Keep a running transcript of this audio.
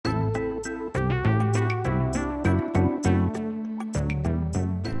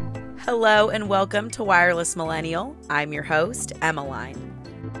Hello and welcome to Wireless Millennial. I'm your host, Emmeline.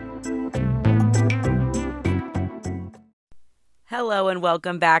 Hello and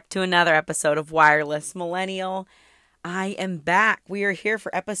welcome back to another episode of Wireless Millennial. I am back. We are here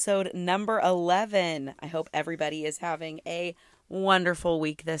for episode number 11. I hope everybody is having a wonderful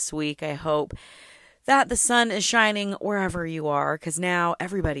week this week. I hope that the sun is shining wherever you are, because now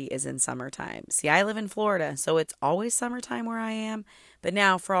everybody is in summertime. See, I live in Florida, so it's always summertime where I am. But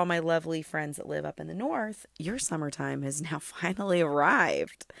now for all my lovely friends that live up in the north, your summertime has now finally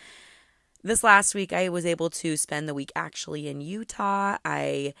arrived. This last week, I was able to spend the week actually in Utah.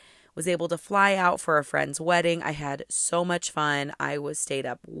 I was able to fly out for a friend's wedding. I had so much fun. I was stayed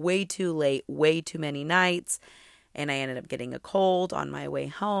up way too late, way too many nights. And I ended up getting a cold on my way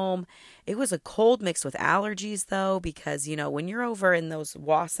home. It was a cold mixed with allergies, though, because, when you're over in those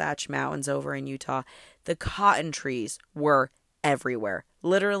Wasatch Mountains over in Utah, the cotton trees were everywhere,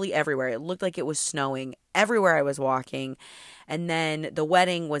 literally everywhere. It looked like it was snowing everywhere I was walking. And then the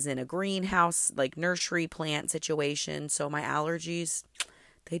wedding was in a greenhouse, like nursery plant situation. So my allergies,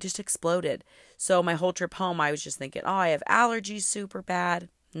 they just exploded. So my whole trip home, I was just thinking, I have allergies super bad.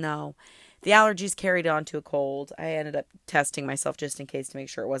 No. The allergies carried on to a cold. I ended up testing myself just in case to make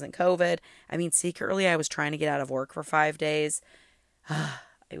sure it wasn't COVID. I mean, secretly, I was trying to get out of work for 5 days.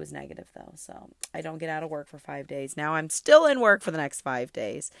 It was negative, though, so I don't get out of work for 5 days. Now I'm still in work for the next 5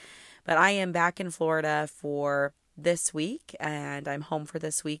 days. But I am back in Florida for this week, and I'm home for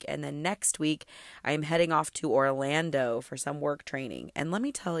this week. And then next week, I am heading off to Orlando for some work training. And let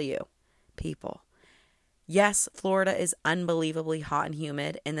me tell you, people, yes, Florida is unbelievably hot and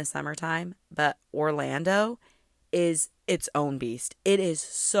humid in the summertime, but Orlando is its own beast. It is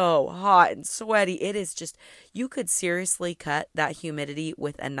so hot and sweaty. It is just, you could seriously cut that humidity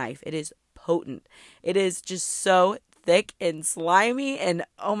with a knife. It is potent. It is just so thick and slimy. And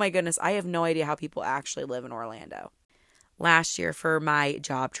oh my goodness, I have no idea how people actually live in Orlando. Last year for my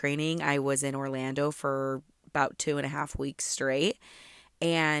job training, I was in Orlando for about 2.5 weeks straight.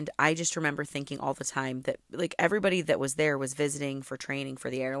 And I just remember thinking all the time that like everybody that was there was visiting for training for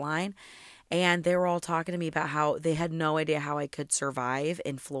the airline. And they were all talking to me about how they had no idea how I could survive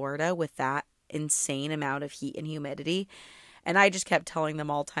in Florida with that insane amount of heat and humidity. And I just kept telling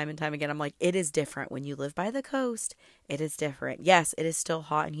them all time and time again, I'm like, it is different. When you live by the coast, it is different. Yes, it is still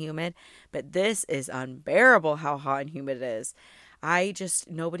hot and humid, but this is unbearable how hot and humid it is.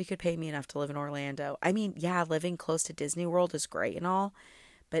 Nobody could pay me enough to live in Orlando. I mean, yeah, living close to Disney World is great and all,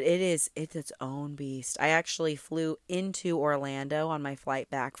 but it's its own beast. I actually flew into Orlando on my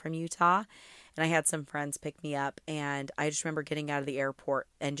flight back from Utah, and I had some friends pick me up, and I just remember getting out of the airport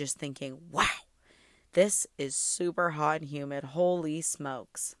and just thinking, wow, this is super hot and humid. Holy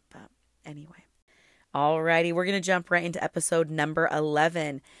smokes. But anyway. Alrighty, we're going to jump right into episode number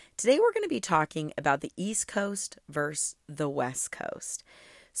 11. Today we're going to be talking about the East Coast versus the West Coast.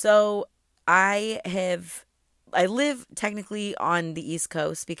 So I live technically on the East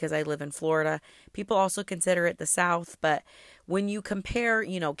Coast because I live in Florida. People also consider it the South, but when you compare,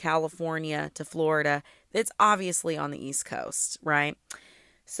 California to Florida, it's obviously on the East Coast, right?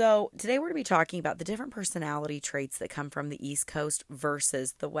 So today we're going to be talking about the different personality traits that come from the East Coast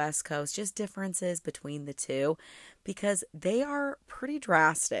versus the West Coast, just differences between the two, because they are pretty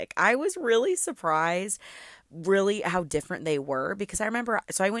drastic. I was really surprised really how different they were, because I remember,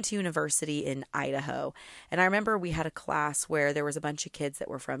 so I went to university in Idaho, and I remember we had a class where there was a bunch of kids that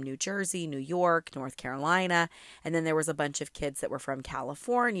were from New Jersey, New York, North Carolina, and then there was a bunch of kids that were from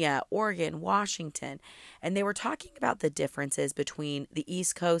California, Oregon, Washington, and they were talking about the differences between the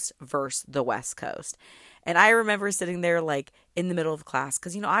East Coast versus the West Coast. And I remember sitting there like in the middle of class,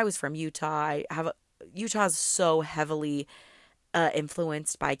 because I was from Utah. Utah's so heavily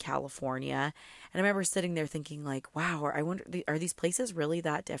influenced by California. And I remember sitting there thinking like, wow, I wonder, are these places really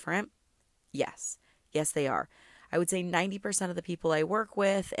that different? Yes. Yes, they are. I would say 90% of the people I work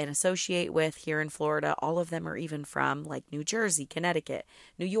with and associate with here in Florida, all of them are even from like New Jersey, Connecticut,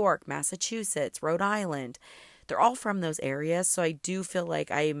 New York, Massachusetts, Rhode Island. They're all from those areas. So I do feel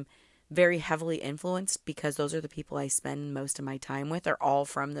like I'm very heavily influenced because those are the people I spend most of my time with. They're all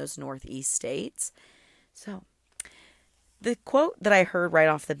from those Northeast states. So the quote that I heard right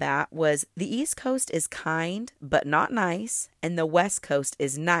off the bat was, the East Coast is kind, but not nice, and the West Coast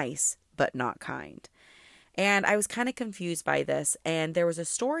is nice, but not kind. And I was kind of confused by this, and there was a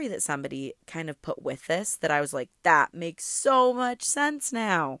story that somebody kind of put with this that I was like, that makes so much sense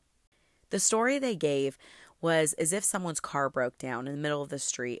now. The story they gave was as if someone's car broke down in the middle of the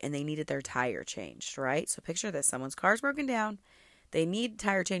street and they needed their tire changed, right? So picture this, someone's car's broken down, they need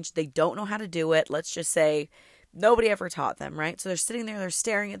tire change, they don't know how to do it. Let's just say Nobody ever taught them, right? So they're sitting there, they're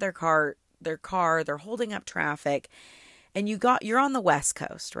staring at their car, they're holding up traffic. And you're on the West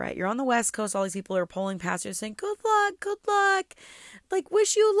Coast, right? You're on the West Coast. All these people are pulling past you saying, good luck. Like,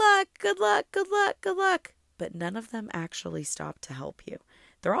 wish you luck. Good luck. But none of them actually stop to help you.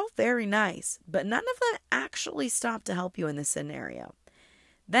 They're all very nice, but none of them actually stop to help you in this scenario.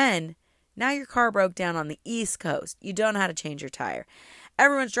 Then, now your car broke down on the East Coast. You don't know how to change your tire.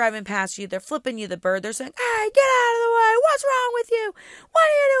 Everyone's driving past you. They're flipping you the bird. They're saying, hey, get out of the way. What's wrong with you? What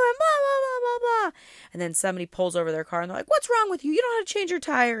are you doing? Blah, blah, blah, blah, blah. And then somebody pulls over their car and they're like, what's wrong with you? You don't know how to change your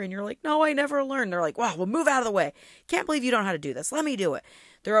tire. And you're like, no, I never learned. They're like, well, move out of the way. Can't believe you don't know how to do this. Let me do it.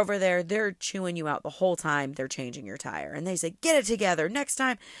 They're over there. They're chewing you out the whole time they're changing your tire. And they say, get it together. Next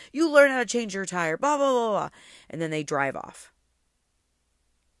time you learn how to change your tire. Blah, blah, blah, blah. And then they drive off.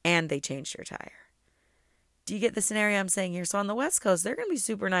 And they changed your tire. Do you get the scenario I'm saying here? So on the West Coast, they're going to be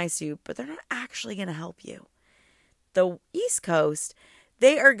super nice to you, but they're not actually going to help you. The East Coast,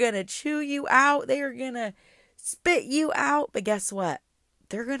 they are going to chew you out. They are going to spit you out. But guess what?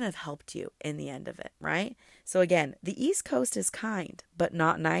 They're going to have helped you in the end of it, right? So again, the East Coast is kind, but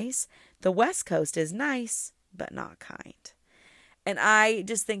not nice. The West Coast is nice, but not kind. And I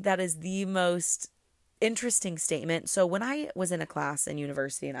just think that is the most interesting statement. So when I was in a class in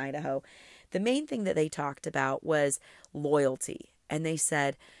university in Idaho, the main thing that they talked about was loyalty. And they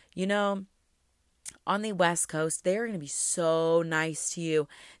said, on the West Coast, they're going to be so nice to you.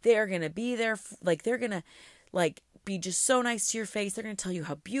 They are going to be there. They're going to be just so nice to your face. They're going to tell you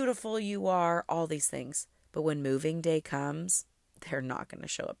how beautiful you are, all these things. But when moving day comes, they're not going to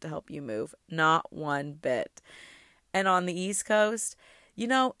show up to help you move. Not one bit. And on the East Coast, you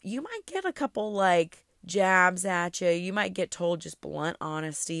might get a couple jabs at you. You might get told just blunt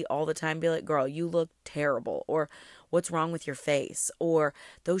honesty all the time. Be like, girl, you look terrible. Or what's wrong with your face? Or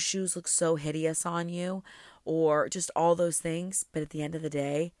those shoes look so hideous on you. Or just all those things. But at the end of the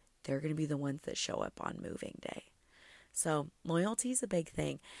day, they're going to be the ones that show up on moving day. So loyalty is a big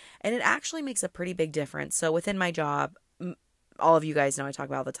thing. And it actually makes a pretty big difference. So within my job, all of you guys know I talk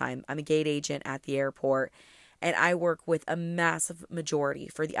about all the time, I'm a gate agent at the airport. And I work with a massive majority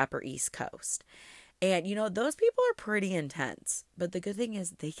for the Upper East Coast. And, those people are pretty intense. But the good thing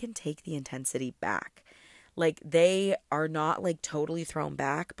is they can take the intensity back. They are not, totally thrown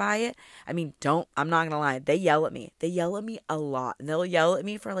back by it. I mean, I'm not going to lie. They yell at me. They yell at me a lot. And they'll yell at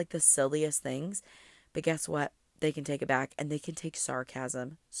me for, the silliest things. But guess what? They can take it back. And they can take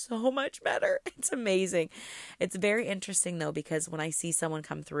sarcasm so much better. It's amazing. It's very interesting, though, because when I see someone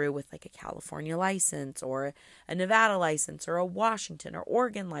come through with, a California license or a Nevada license or a Washington or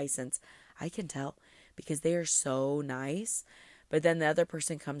Oregon license, I can tell. Because they are so nice. But then the other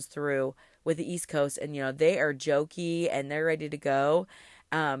person comes through with the East Coast and, they are jokey and they're ready to go.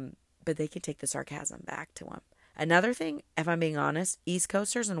 But they can take the sarcasm back to them. Another thing, if I'm being honest, East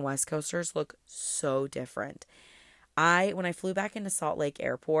Coasters and West Coasters look so different. When I flew back into Salt Lake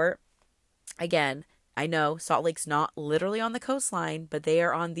Airport, again, I know Salt Lake's not literally on the coastline, but they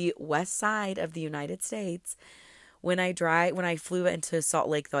are on the west side of the United States. When I flew into Salt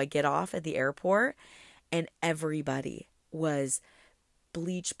Lake, though, I get off at the airport and everybody was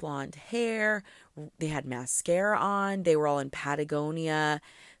bleach blonde hair. They had mascara on. They were all in Patagonia,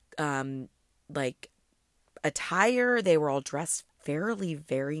 attire. They were all dressed fairly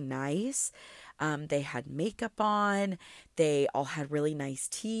very nice. They had makeup on. They all had really nice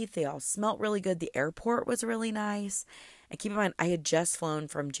teeth. They all smelt really good. The airport was really nice. And keep in mind, I had just flown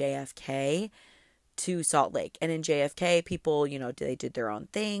from JFK to Salt Lake. And in JFK, people, they did their own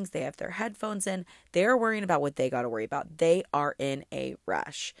things. They have their headphones in. They're worrying about what they got to worry about. They are in a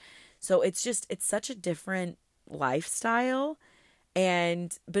rush. So it's such a different lifestyle.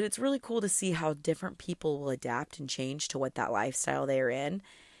 But it's really cool to see how different people will adapt and change to what that lifestyle they're in.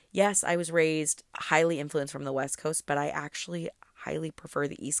 Yes, I was raised highly influenced from the West Coast, but I actually highly prefer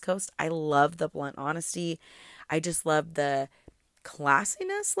the East Coast. I love the blunt honesty. I just love the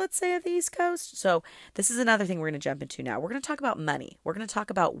classiness, let's say, of the East Coast. So this is another thing we're going to jump into now. We're going to talk about money. We're going to talk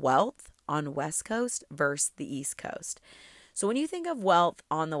about wealth on West Coast versus the East Coast. So when you think of wealth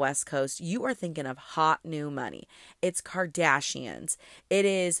on the West Coast, you are thinking of hot new money. It's Kardashians. It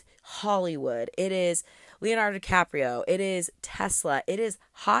is Hollywood. It is Leonardo DiCaprio. It is Tesla. It is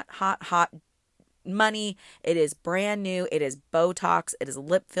hot money. It is brand new. It is Botox. It is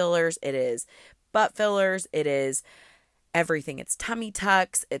lip fillers. It is butt fillers. It is everything. It's tummy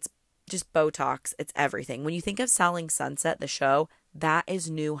tucks. It's just Botox. It's everything. When you think of Selling Sunset, the show, that is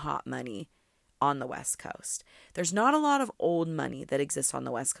new hot money on the West Coast. There's not a lot of old money that exists on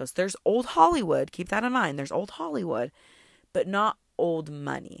the West Coast. There's old Hollywood. Keep that in mind. There's old Hollywood, but not old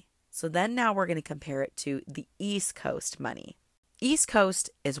money. So then now we're going to compare it to the East Coast money. East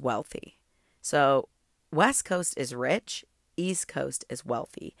Coast is wealthy. So West Coast is rich. East Coast is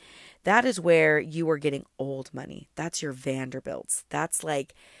wealthy. That is where you are getting old money. That's your Vanderbilts. That's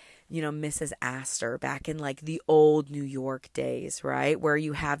like, Mrs. Astor back in like the old New York days, right? Where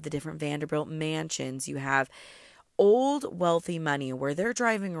you have the different Vanderbilt mansions. You have old wealthy money where they're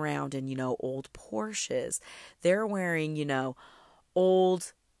driving around in, old Porsches. They're wearing,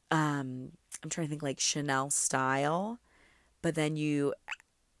 old, I'm trying to think like Chanel style, but then you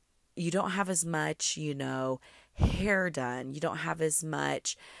don't have as much, hair done. You don't have as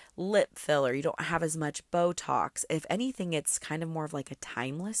much lip filler. You don't have as much Botox. If anything, it's kind of more of like a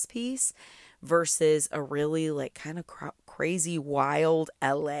timeless piece versus a really like kind of crazy, wild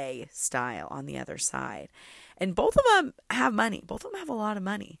LA style on the other side. And both of them have money. Both of them have a lot of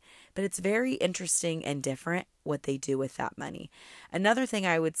money. But it's very interesting and different what they do with that money. Another thing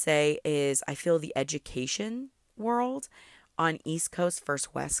I would say is I feel the education world on East Coast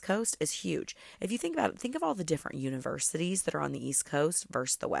versus West Coast is huge. If you think about it, think of all the different universities that are on the East Coast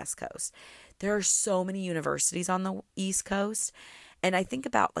versus the West Coast. There are so many universities on the East Coast. And I think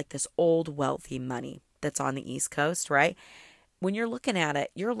about like this old wealthy money that's on the East Coast, right? When you're looking at it,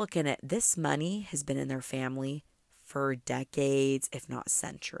 you're looking at this money has been in their family for decades, if not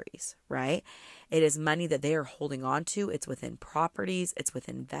centuries, right? It is money that they are holding on to. It's within properties, it's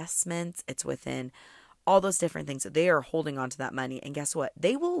within investments, it's within all those different things that they are holding on to that money. And guess what?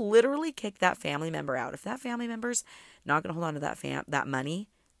 They will literally kick that family member out. If that family member's not going to hold on to that money,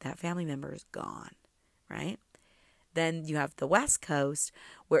 that family member is gone, right? Then you have the West Coast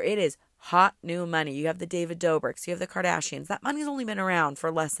where it is hot new money. You have the David Dobrik's, you have the Kardashians. That money's only been around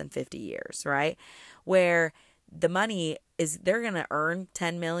for less than 50 years, right? Where the money is, they're going to earn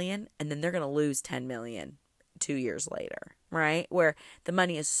 10 million and then they're going to lose 10 million 2 years later, right? Where the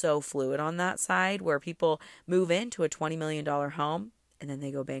money is so fluid on that side, where people move into a $20 million home and then they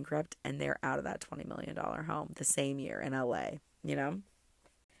go bankrupt and they're out of that $20 million home the same year in LA,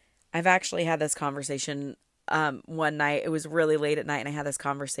 I've actually had this conversation one night. It was really late at night and I had this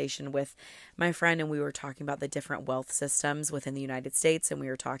conversation with my friend and we were talking about the different wealth systems within the United States, and we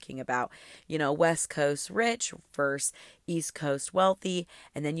were talking about, West Coast rich versus East Coast wealthy,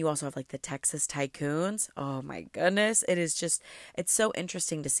 and then you also have like the Texas tycoons. Oh my goodness, it's so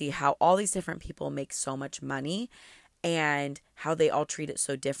interesting to see how all these different people make so much money and how they all treat it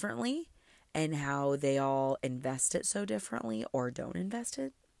so differently and how they all invest it so differently or don't invest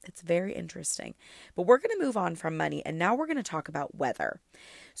it. It's very interesting. But we're going to move on from money, and now we're going to talk about weather.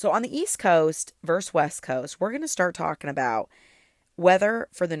 So on the East Coast versus West Coast, we're going to start talking about weather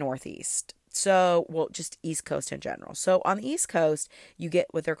for the Northeast. So, just East Coast in general. So on the East Coast, you get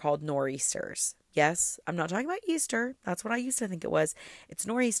what they're called nor'easters. Yes, I'm not talking about Easter. That's what I used to think it was. It's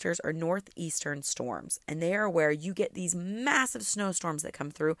nor'easters or northeastern storms. And they are where you get these massive snowstorms that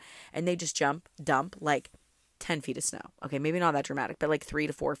come through, and they just dump like 10 feet of snow. Okay, maybe not that dramatic, but like 3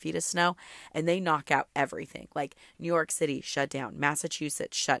 to 4 feet of snow, and they knock out everything. Like New York City shut down,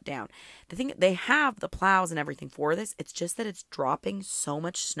 Massachusetts shut down. The thing, they have the plows and everything for this. It's just that it's dropping so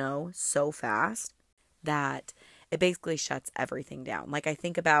much snow so fast that it basically shuts everything down. Like I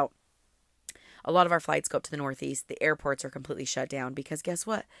think about a lot of our flights go up to the Northeast. The airports are completely shut down because guess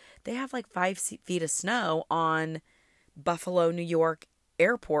what? They have like 5 feet of snow on Buffalo, New York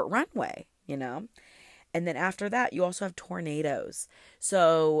airport runway, And then after that, you also have tornadoes.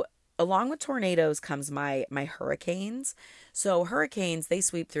 So along with tornadoes comes my hurricanes. So hurricanes, they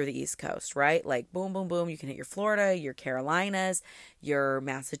sweep through the East Coast, right? Like boom, boom, boom. You can hit your Florida, your Carolinas, your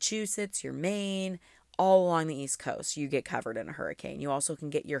Massachusetts, your Maine, all along the East Coast. You get covered in a hurricane. You also can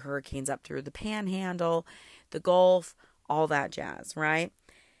get your hurricanes up through the Panhandle, the Gulf, all that jazz, right?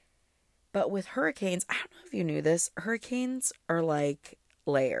 But with hurricanes, I don't know if you knew this, hurricanes are like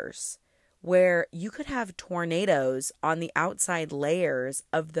layers, where you could have tornadoes on the outside layers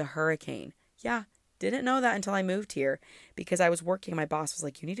of the hurricane. Yeah, didn't know that until I moved here because I was working. My boss was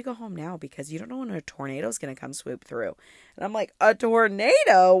like, you need to go home now because you don't know when a tornado is going to come swoop through. And I'm like, a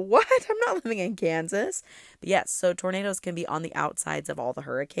tornado? What? I'm not living in Kansas. But yes, so tornadoes can be on the outsides of all the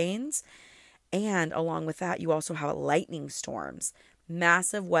hurricanes. And along with that, you also have lightning storms,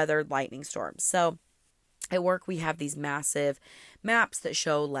 massive weathered lightning storms. So at work, we have these massive maps that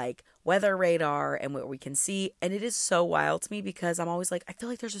show like weather radar and what we can see. And it is so wild to me because I'm always like, I feel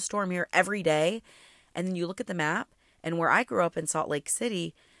like there's a storm here every day. And then you look at the map, and where I grew up in Salt Lake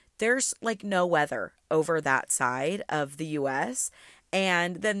City, there's like no weather over that side of the U.S.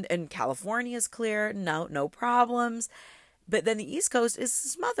 And then in California is clear, no problems. But then the East Coast is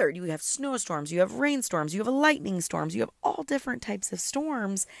smothered. You have snowstorms, you have rainstorms, you have lightning storms, you have all different types of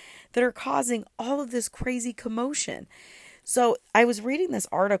storms that are causing all of this crazy commotion. So I was reading this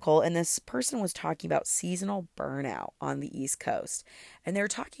article, and this person was talking about seasonal burnout on the East Coast. And they were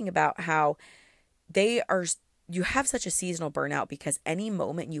talking about how you have such a seasonal burnout because any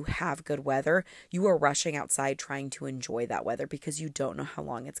moment you have good weather, you are rushing outside trying to enjoy that weather because you don't know how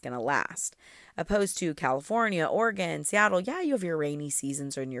long it's going to last. Opposed to California, Oregon, Seattle, yeah, you have your rainy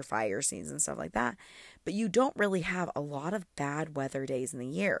seasons and your fire seasons, stuff like that. But you don't really have a lot of bad weather days in the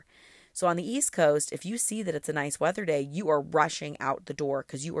year. So on the East Coast, if you see that it's a nice weather day, you are rushing out the door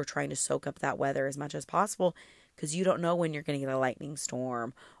because you are trying to soak up that weather as much as possible because you don't know when you're going to get a lightning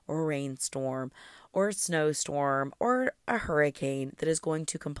storm or a rainstorm or a snowstorm or a hurricane that is going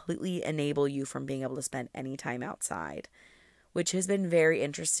to completely enable you from being able to spend any time outside, which has been very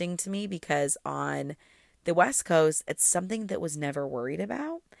interesting to me because on the West Coast, it's something that was never worried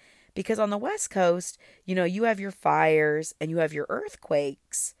about. Because on the West Coast, you have your fires and you have your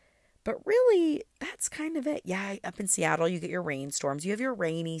earthquakes. But really, that's kind of it. Yeah, up in Seattle, you get your rainstorms. You have your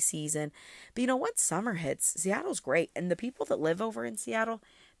rainy season. But once summer hits, Seattle's great. And the people that live over in Seattle,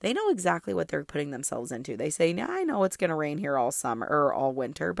 they know exactly what they're putting themselves into. They say, "Now I know it's going to rain here all summer or all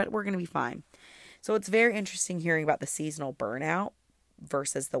winter, but we're going to be fine." So it's very interesting hearing about the seasonal burnout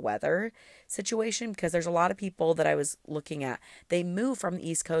versus the weather situation because there's a lot of people that I was looking at. They move from the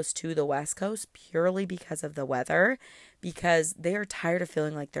East Coast to the West Coast purely because of the weather, because they are tired of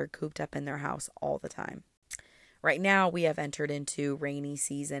feeling like they're cooped up in their house all the time. Right now, we have entered into rainy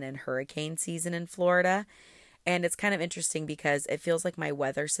season and hurricane season in Florida. And it's kind of interesting because it feels like my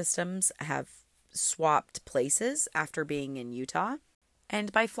weather systems have swapped places after being in Utah. And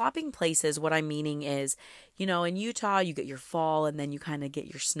by flopping places, what I'm meaning is, in Utah, you get your fall and then you kind of get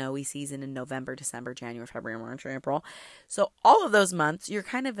your snowy season in November, December, January, February, March, April. So all of those months, you're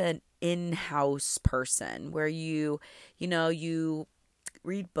kind of an in-house person where you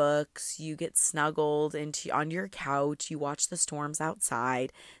read books, you get snuggled on your couch, you watch the storms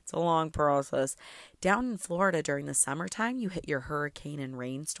outside. It's a long process. Down in Florida during the summertime, you hit your hurricane and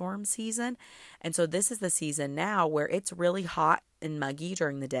rainstorm season. And so this is the season now where it's really hot and muggy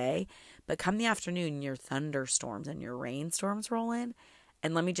during the day, but come the afternoon, your thunderstorms and your rainstorms roll in.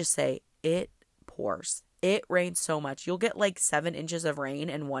 And let me just say, it pours. It rains so much. You'll get like 7 inches of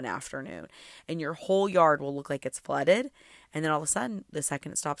rain in one afternoon, and your whole yard will look like it's flooded. And then all of a sudden, the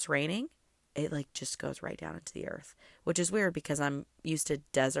second it stops raining, it just goes right down into the earth, which is weird because I'm used to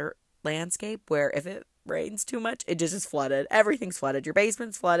desert landscape where if it rains too much, it just is flooded. Everything's flooded. Your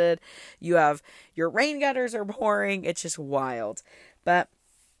basement's flooded. You have your rain gutters are pouring. It's just wild. But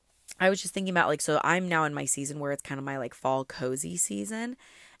I was just thinking about so I'm now in my season where it's kind of my fall cozy season.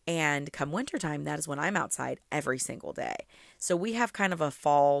 And come wintertime, that is when I'm outside every single day. So we have kind of a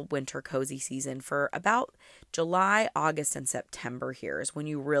fall, winter cozy season for about July, August, and September here is when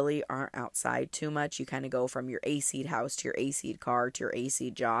you really aren't outside too much. You kind of go from your AC'd house to your AC'd car to your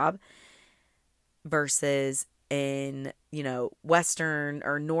AC'd job versus in, western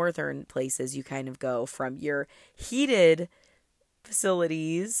or northern places, you kind of go from your heated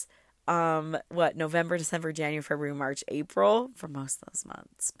facilities November, December, January, February, March, April for most of those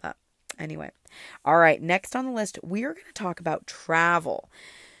months. But anyway, all right, next on the list, we are going to talk about travel.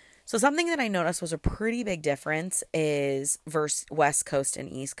 So something that I noticed was a pretty big difference is versus West Coast and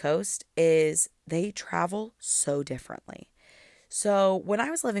East Coast is they travel so differently. So when I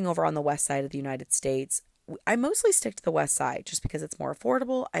was living over on the west side of the United States, I mostly stick to the west side just because it's more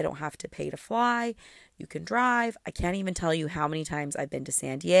affordable. I don't have to pay to fly. You can drive. I can't even tell you how many times I've been to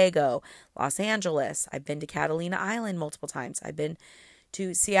San Diego, Los Angeles. I've been to Catalina Island multiple times. I've been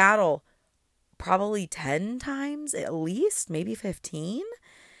to Seattle probably 10 times at least, maybe 15.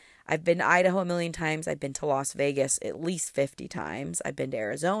 I've been to Idaho a million times. I've been to Las Vegas at least 50 times. I've been to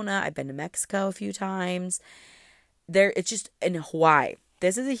Arizona. I've been to Mexico a few times. It's just in Hawaii.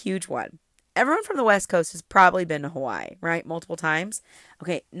 This is a huge one. Everyone from the West Coast has probably been to Hawaii, right? Multiple times.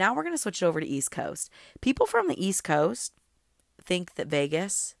 Okay, now we're going to switch it over to East Coast. People from the East Coast think that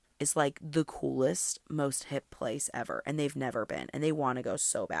Vegas is the coolest, most hip place ever. And they've never been. And they want to go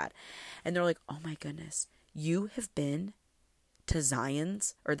so bad. And they're like, oh my goodness, you have been to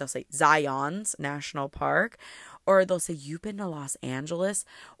Zion's, or they'll say Zion's National Park. Or they'll say you've been to Los Angeles,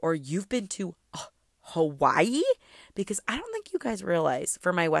 or you've been to Hawaii? Because I don't think you guys realize,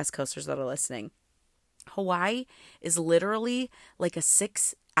 for my West Coasters that are listening, Hawaii is literally a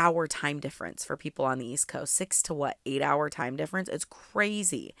 6-hour time difference for people on the East Coast. 8-hour time difference. It's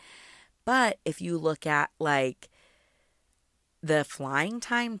crazy. But if you look at the flying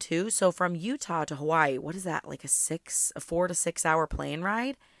time too. So from Utah to Hawaii, what is that? Like a 4 to 6 hour plane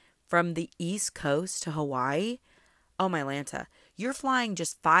ride from the East Coast to Hawaii. Oh my Lanta. You're flying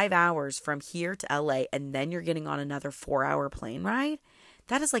just 5 hours from here to LA and then you're getting on another 4-hour plane ride.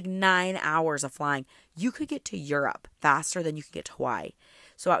 That is like 9 hours of flying. You could get to Europe faster than you can get to Hawaii.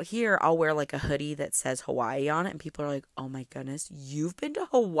 So out here, I'll wear like a hoodie that says Hawaii on it. And people are like, oh my goodness, you've been to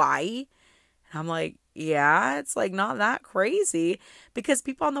Hawaii? And I'm like, yeah, it's like not that crazy. Because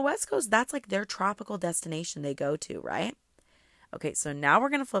people on the West Coast, that's like their tropical destination they go to, right? Okay, so now we're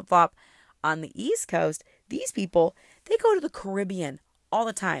going to flip-flop on the East Coast. These people, they go to the Caribbean all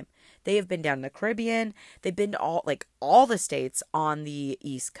the time. They have been down in the Caribbean. They've been to all the states on the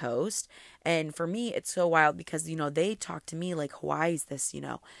East Coast. And for me, it's so wild because, they talk to me like Hawaii's this,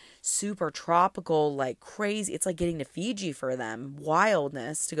 super tropical, like crazy. It's like getting to Fiji for them.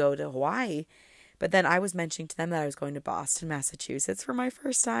 Wildness to go to Hawaii. But then I was mentioning to them that I was going to Boston, Massachusetts for my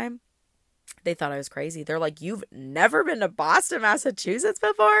first time. They thought I was crazy. They're like, you've never been to Boston, Massachusetts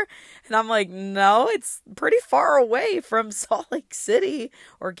before? And I'm like, no, it's pretty far away from Salt Lake City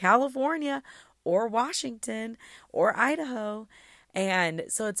or California or Washington or Idaho. And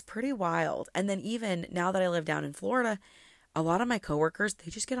so it's pretty wild. And then even now that I live down in Florida, a lot of my coworkers,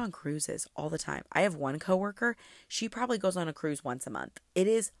 they just get on cruises all the time. I have one coworker, she probably goes on a cruise once a month. It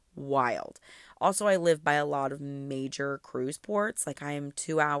is wild. Also, I live by a lot of major cruise ports. Like I am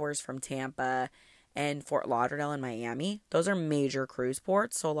 2 hours from Tampa and Fort Lauderdale and Miami. Those are major cruise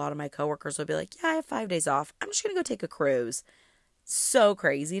ports. So a lot of my coworkers will be like, yeah, I have 5 days off. I'm just going to go take a cruise. So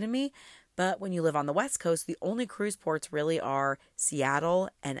crazy to me. But when you live on the West Coast, the only cruise ports really are Seattle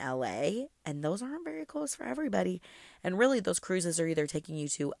and LA. And those aren't very close for everybody. And really, those cruises are either taking you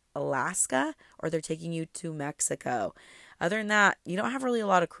to Alaska or they're taking you to Mexico. Other than that, you don't have really a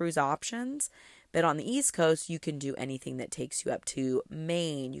lot of cruise options. But on the East Coast, you can do anything that takes you up to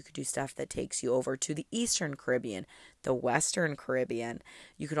Maine. You could do stuff that takes you over to the Eastern Caribbean, the Western Caribbean.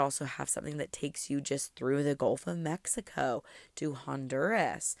 You could also have something that takes you just through the Gulf of Mexico to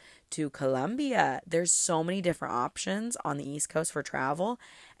Honduras, to Colombia. There's so many different options on the East Coast for travel,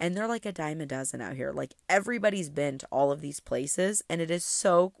 and they're like a dime a dozen out here. Like everybody's been to all of these places, and it is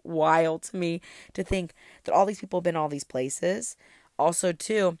so wild to me to think that all these people have been to all these places. Also,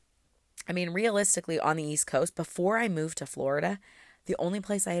 too, I mean, realistically, on the East Coast, before I moved to Florida, the only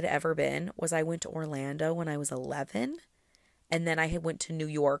place I had ever been was I went to Orlando when I was 11, and then I went to New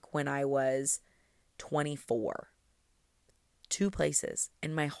York when I was 24. 2 places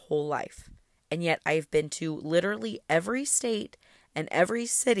in my whole life. And yet I've been to literally every state and every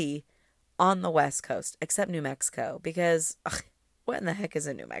city on the West Coast, except New Mexico, because what in the heck is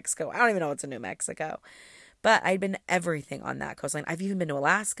in New Mexico? I don't even know what's in New Mexico. But I'd been to everything on that coastline. I've even been to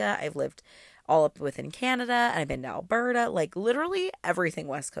Alaska. I've lived all up within Canada. And I've been to Alberta. Like literally everything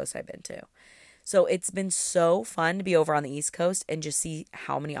West Coast I've been to. So it's been so fun to be over on the East Coast and just see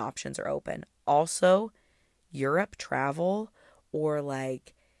how many options are open. Also, Europe travel or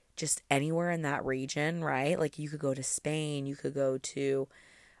like just anywhere in that region, right? Like you could go to Spain. You could go to,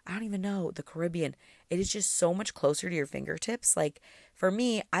 I don't even know, the Caribbean. It is just so much closer to your fingertips. Like for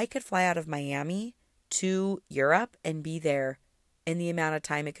me, I could fly out of Miami to Europe and be there in the amount of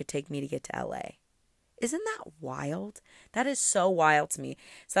time it could take me to get to LA. Isn't that wild? That is so wild to me.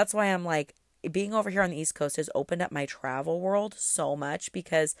 So that's why I'm like, being over here on the East Coast has opened up my travel world so much,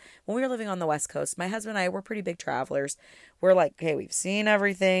 because when we were living on the West Coast, my husband and I were pretty big travelers. We're like, okay, we've seen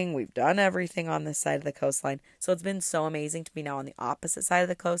everything. We've done everything on this side of the coastline. So it's been so amazing to be now on the opposite side of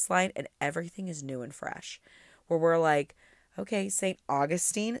the coastline, and everything is new and fresh. Where we're like, okay, St.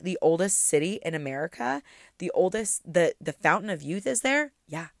 Augustine, the oldest city in America, the Fountain of Youth is there?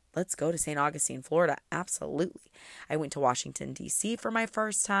 Yeah, let's go to St. Augustine, Florida. Absolutely. I went to Washington, D.C. for my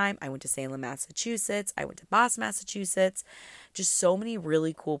first time. I went to Salem, Massachusetts. I went to Boston, Massachusetts. Just so many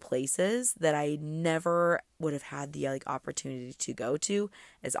really cool places that I never would have had the opportunity to go to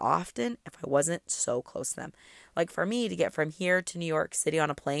as often if I wasn't so close to them. Like for me to get from here to New York City on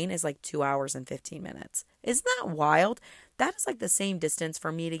a plane is like 2 hours and 15 minutes. Isn't that wild? That is like the same distance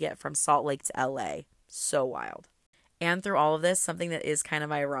for me to get from Salt Lake to LA. So wild. And through all of this, something that is kind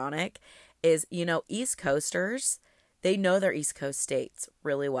of ironic is, East Coasters, they know their East Coast states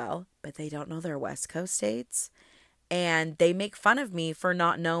really well, but they don't know their West Coast states. And they make fun of me for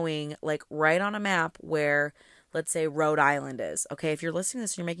not knowing, like, right on a map where, let's say, Rhode Island is. Okay, if you're listening to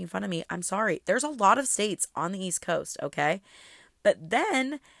this and you're making fun of me, I'm sorry. There's a lot of states on the East Coast, okay? But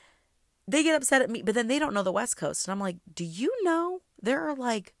then they get upset at me, but then they don't know the West Coast. And I'm like, do you know there are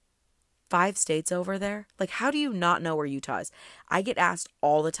like 5 states over there. Like, how do you not know where Utah is? I get asked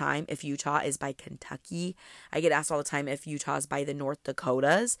all the time if Utah is by Kentucky. I get asked all the time if Utah is by the North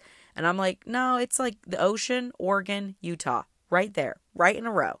Dakotas. And I'm like, no, it's like the ocean, Oregon, Utah, right there, right in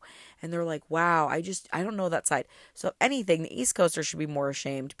a row. And they're like, wow, I don't know that side. So if anything, the East Coasters should be more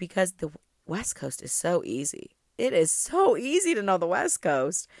ashamed because the West Coast is so easy. It is so easy to know the West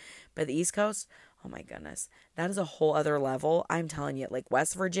Coast. But the East Coast, oh my goodness, that is a whole other level. I'm telling you, like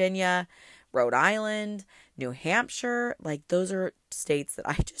West Virginia, Rhode Island, New Hampshire, like those are states that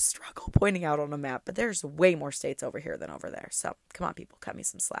I just struggle pointing out on a map. But there's way more states over here than over there. So come on, people, cut me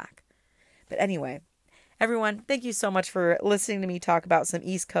some slack. But anyway, everyone, thank you so much for listening to me talk about some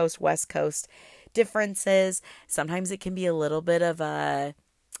East Coast, West Coast differences. Sometimes it can be a little bit of a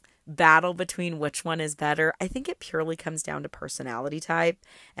battle between which one is better. I think it purely comes down to personality type.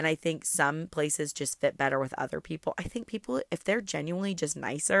 And I think some places just fit better with other people. I think people, if they're genuinely just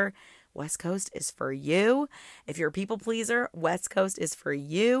nicer, West Coast is for you. If you're a people pleaser, West Coast is for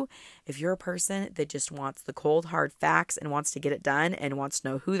you. If you're a person that just wants the cold, hard facts and wants to get it done and wants to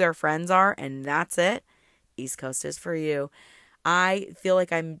know who their friends are and that's it, East Coast is for you. I feel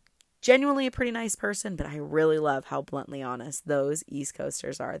like I'm genuinely a pretty nice person, but I really love how bluntly honest those East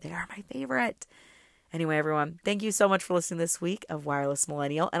Coasters are. They are my favorite. Anyway, everyone, thank you so much for listening this week of Wireless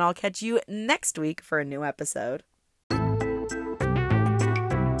Millennial, and I'll catch you next week for a new episode.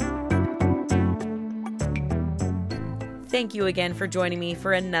 Thank you again for joining me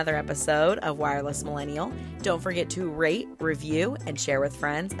for another episode of Wireless Millennial. Don't forget to rate, review, and share with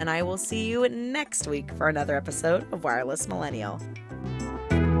friends, and I will see you next week for another episode of Wireless Millennial.